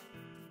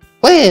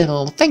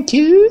 Well, thank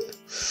you.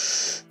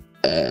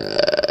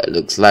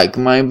 Looks like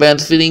my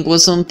bad feeling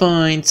was on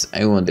point.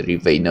 I wonder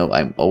if they know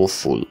I'm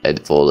awful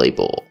at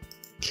volleyball.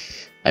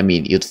 I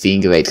mean, you'd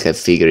think they'd have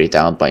figured it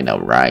out by now,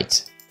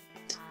 right?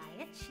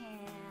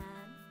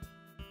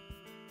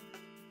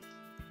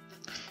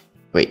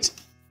 Wait.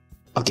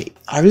 Okay,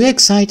 are you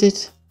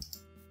excited?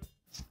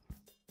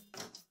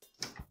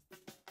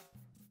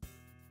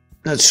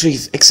 Not sure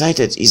if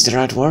excited is the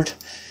right word.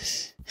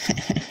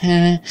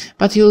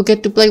 But you'll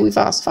get to play with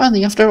us,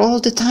 finally, after all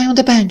the time on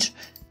the bench.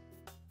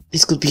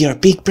 This could be your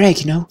big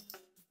break, you know?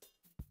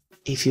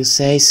 If you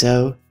say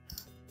so.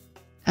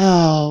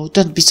 Oh,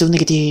 don't be so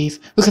negative.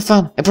 We'll have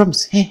fun, I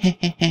promise.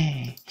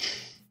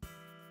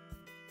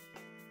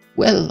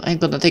 Well, I'm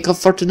gonna take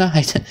off for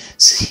tonight.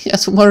 See ya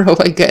tomorrow,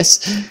 I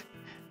guess.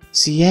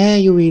 See ya,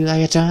 you will,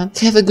 Aya-chan.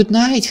 Have a good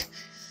night.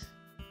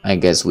 I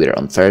guess we're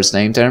on first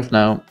name terms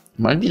now.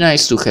 Might be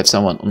nice to have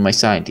someone on my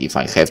side if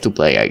I have to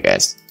play, I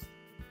guess.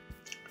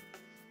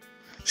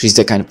 She's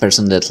the kind of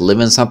person that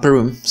livens up a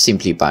room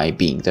simply by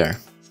being there.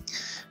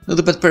 Not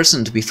a bad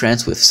person to be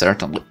friends with,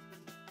 certainly.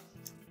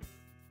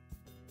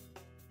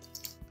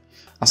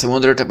 As I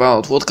wondered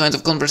about what kind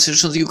of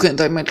conversations you and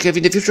I might have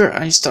in the future,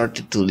 I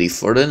started to leave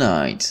for the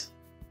night.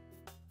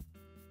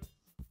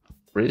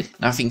 Really?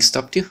 Nothing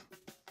stopped you?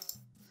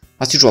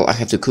 As usual, I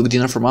have to cook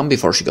dinner for Mom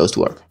before she goes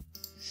to work.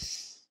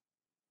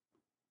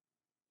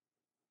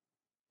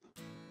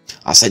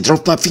 As I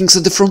dropped my things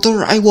at the front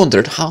door, I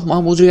wondered how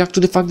Mom would react to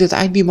the fact that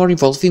I'd be more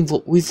involved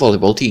with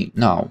volleyball team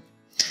now.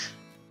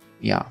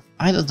 Yeah,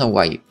 I don't know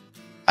why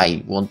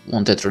I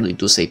wanted really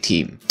to say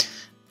team.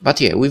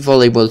 But yeah, with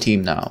volleyball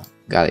team now.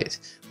 Got it.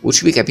 Would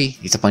she be happy,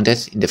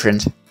 disappointed,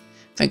 indifferent?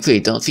 Thankfully,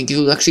 don't think it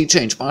will actually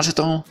change much at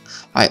all.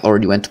 I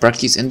already went to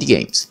practice and the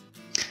games.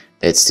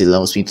 That still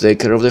allows me to take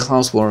care of the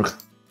housework.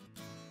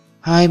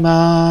 Hi,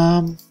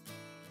 Mom.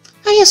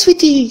 Hiya,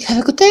 sweetie.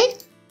 Have a good day?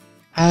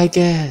 I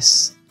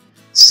guess.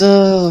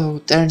 So,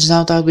 turns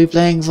out I'll be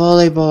playing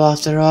volleyball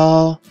after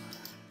all.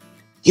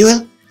 You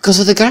will? Because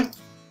of the car?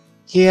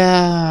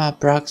 Yeah,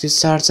 practice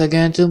starts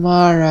again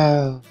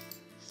tomorrow.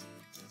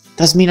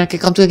 Does it mean I can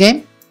come to a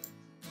game?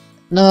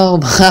 No,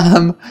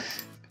 Mom.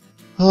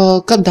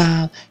 Oh, calm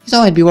down. You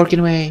know I'd be working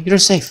away. You're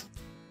safe.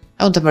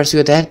 I won't embarrass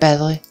you that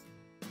badly.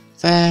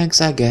 Thanks,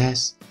 I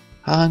guess.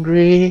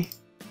 Hungry?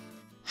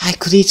 I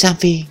could eat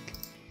something.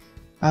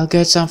 I'll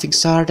get something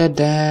started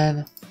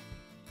then.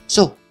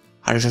 So,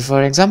 are you ready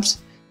for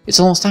exams? It's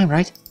almost time,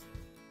 right?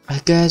 I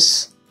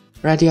guess.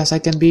 Ready as I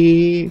can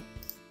be.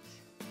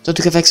 Don't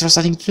you have extra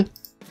studying to do?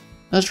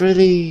 Not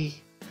really.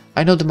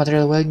 I know the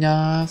material well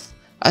enough.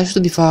 I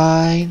should be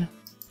fine.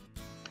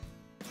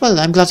 Well,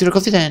 I'm glad you're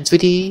confident,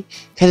 sweetie.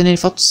 Had any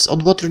thoughts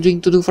on what you're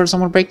doing to do for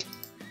summer break?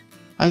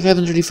 I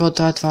haven't really thought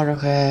that far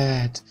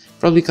ahead.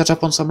 Probably catch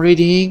up on some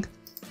reading.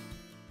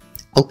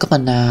 Oh, come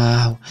on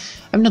now.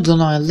 I'm not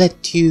gonna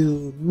let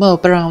you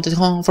mope around at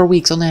home for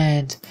weeks on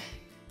end.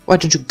 Why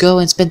don't you go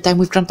and spend time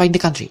with Grandpa in the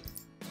country?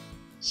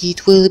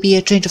 It will be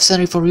a change of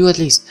scenery for you at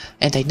least,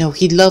 and I know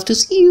he'd love to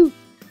see you.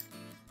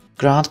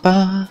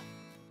 Grandpa?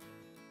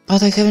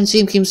 But I haven't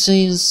seen him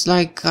since,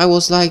 I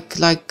was like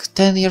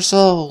 10 years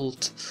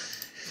old.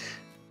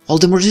 All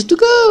the more reason to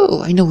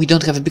go. I know we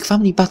don't have a big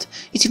family, but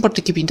it's important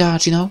to keep in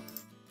touch, you know?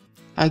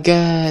 I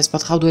guess,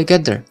 but how do I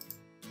get there?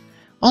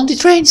 On the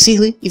train,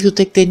 silly. If you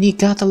take the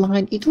Niigata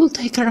line, it will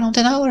take around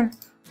an hour.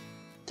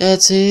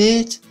 That's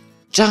it?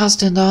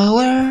 Just an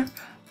hour?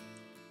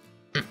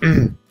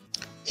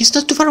 It's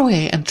not too far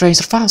away, and trains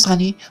are fast,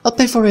 honey. I'll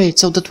pay for it,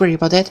 so don't worry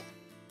about that.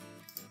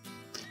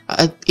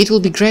 It will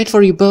be great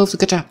for you both to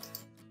catch up.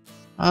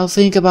 I'll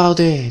think about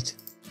it.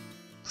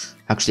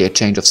 Actually, a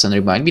change of scenery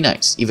might be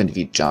nice, even if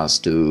it's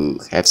just to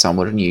have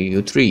somewhere near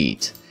you to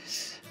read.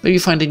 Maybe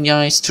find a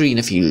nice tree in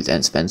a field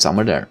and spend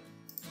summer there.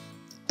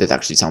 That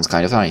actually sounds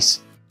kind of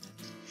nice.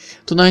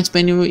 Tonight's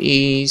menu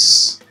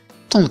is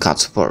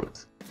tonkatsu pork.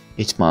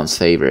 It's Mom's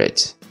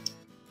favorite.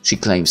 She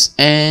claims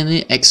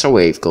any extra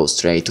wave goes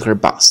straight to her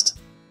bust.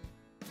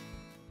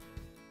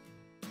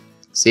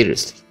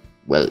 Seriously.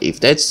 Well, if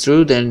that's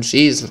true, then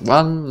she's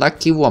one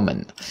lucky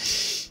woman.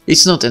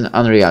 It's not an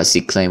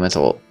unrealistic claim at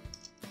all.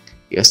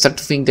 I start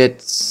to think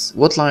that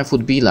what life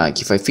would be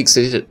like if I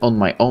fixated on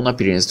my own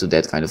appearance to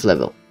that kind of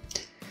level.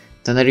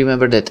 Then I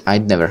remember that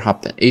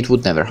it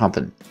would never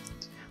happen.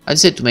 I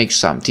decided to make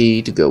some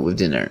tea to go with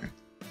dinner.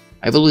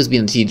 I've always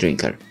been a tea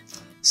drinker.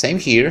 Same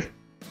here.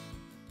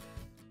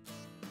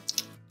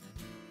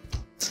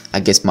 I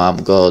guess Mom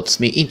got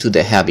me into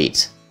the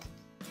habit.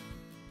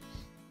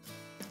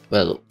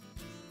 Well,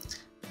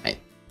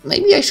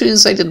 maybe I shouldn't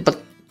say that,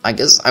 but I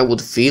guess I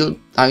would fit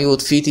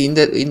in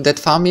that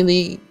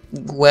family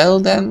well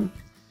then.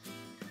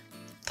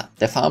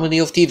 The family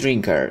of tea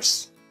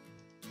drinkers.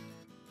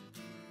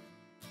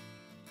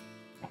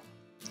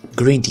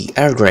 Green tea,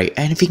 Earl Grey,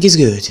 anything is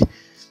good.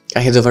 I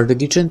head over to the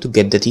kitchen to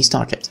get the tea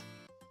started.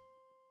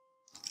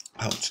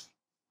 Ouch.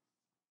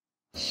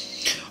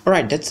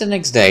 Alright, that's the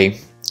next day.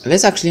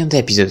 Let's actually end the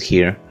episode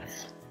here.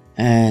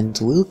 And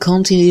we'll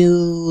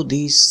continue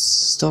this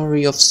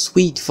story of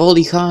Sweet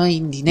Volley High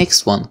in the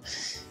next one.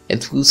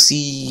 And we'll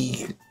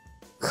see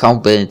how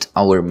bad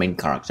our main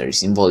character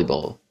is in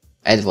volleyball.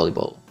 At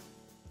volleyball.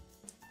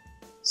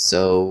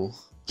 So,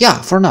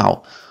 yeah, for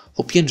now.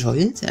 Hope you enjoyed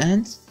it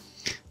and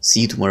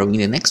see you tomorrow in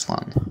the next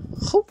one.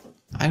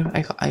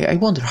 I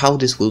wonder how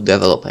this will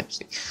develop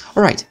actually.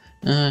 Alright,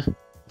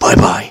 bye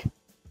bye.